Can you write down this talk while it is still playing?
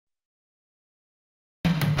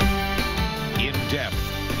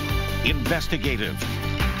investigative.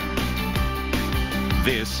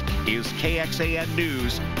 This is KXAN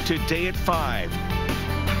News, today at 5.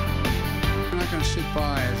 We're not going to sit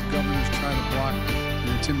by as governors try to block and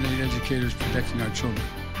intimidate educators protecting our children.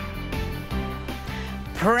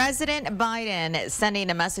 President Biden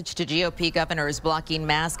sending a message to GOP governors blocking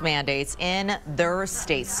mask mandates in their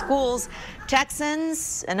state schools.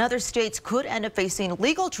 Texans and other states could end up facing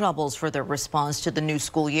legal troubles for their response to the new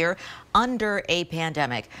school year under a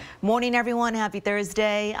pandemic. Morning, everyone. Happy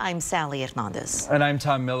Thursday. I'm Sally Hernandez. And I'm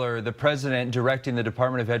Tom Miller. The president directing the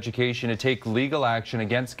Department of Education to take legal action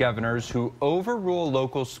against governors who overrule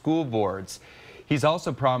local school boards. He's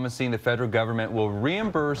also promising the federal government will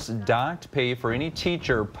reimburse docked pay for any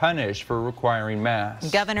teacher punished for requiring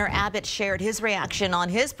masks. Governor Abbott shared his reaction on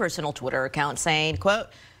his personal Twitter account saying, quote,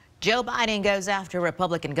 Joe Biden goes after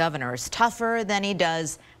Republican governors tougher than he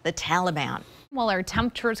does the Taliban. Well, our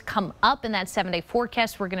temperatures come up in that 7-day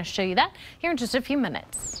forecast. We're going to show you that here in just a few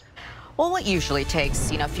minutes. Well, what usually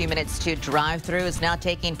takes, a few minutes to drive through is now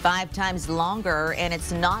taking 5 times longer. And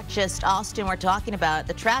it's not just Austin we're talking about.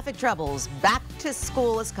 The traffic troubles back to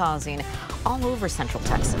school is causing all over Central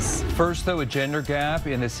Texas. First, though, a gender gap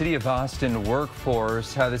in the city of Austin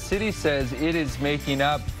workforce. How the city says it is making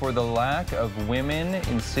up for the lack of women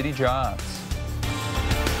in city jobs.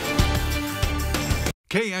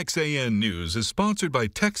 KXAN News is sponsored by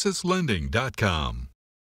TexasLending.com.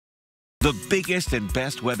 The biggest and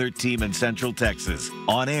best weather team in Central Texas.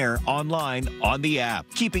 On air, online, on the app.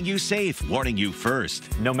 Keeping you safe, warning you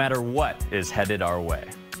first. No matter what is headed our way.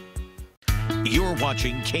 You're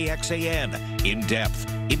watching KXAN.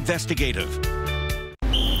 In-depth, investigative.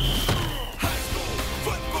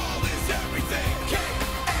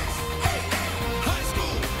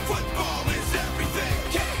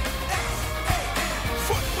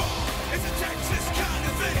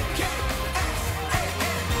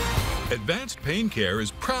 Advanced Pain Care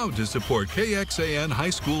is proud to support KXAN High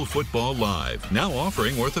School Football Live, now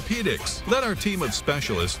offering orthopedics. Let our team of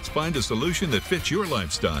specialists find a solution that fits your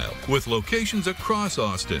lifestyle. With locations across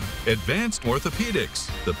Austin, Advanced Orthopedics.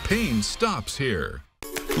 The pain stops here.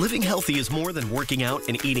 Living healthy is more than working out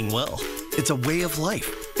and eating well. It's a way of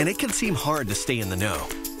life, and it can seem hard to stay in the know.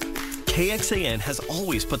 KXAN has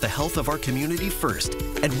always put the health of our community first,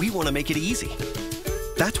 and we want to make it easy.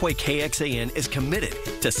 That's why KXAN is committed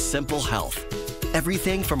to simple health.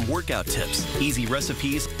 Everything from workout tips, easy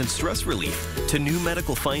recipes, and stress relief to new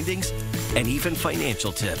medical findings and even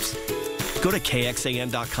financial tips. Go to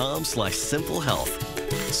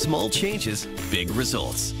KXAN.com/simplehealth. Small changes, big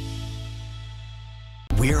results.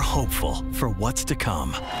 We're hopeful for what's to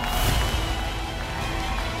come.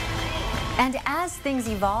 And as things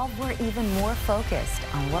evolve, we're even more focused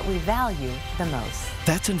on what we value the most.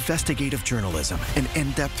 That's investigative journalism and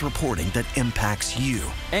in-depth reporting that impacts you.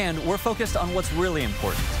 And we're focused on what's really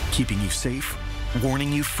important. Keeping you safe,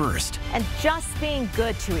 warning you first. And just being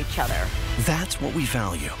good to each other. That's what we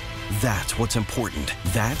value. That's what's important.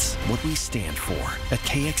 That's what we stand for. At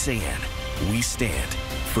KXAN, we stand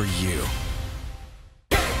for you.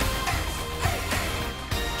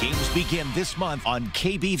 Games begin this month on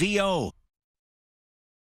KBVO.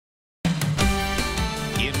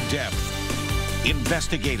 In-depth,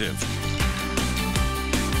 investigative.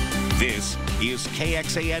 This is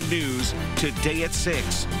KXAN News, today at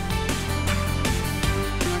 6.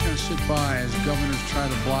 We're not going to sit by as governors try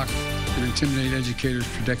to block and intimidate educators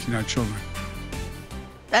protecting our children.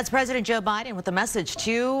 That's President Joe Biden with a message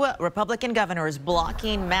to Republican governors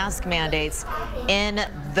blocking mask mandates in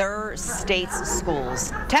their state's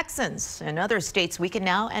schools. Texans and other states, we can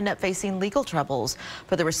now end up facing legal troubles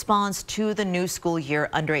for the response to the new school year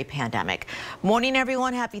under a pandemic. Morning,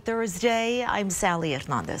 everyone. Happy Thursday. I'm Sally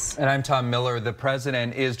Hernandez. And I'm Tom Miller. The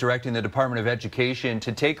president is directing the Department of Education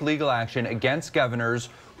to take legal action against governors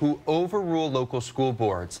who overrule local school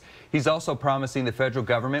boards. He's also promising the federal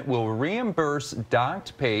government will reimburse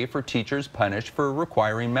docked pay for teachers punished for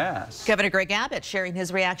requiring masks. Governor Greg Abbott sharing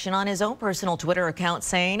his reaction on his own personal Twitter account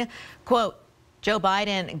saying, quote, Joe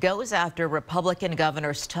Biden goes after Republican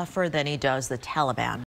governors tougher than he does the Taliban.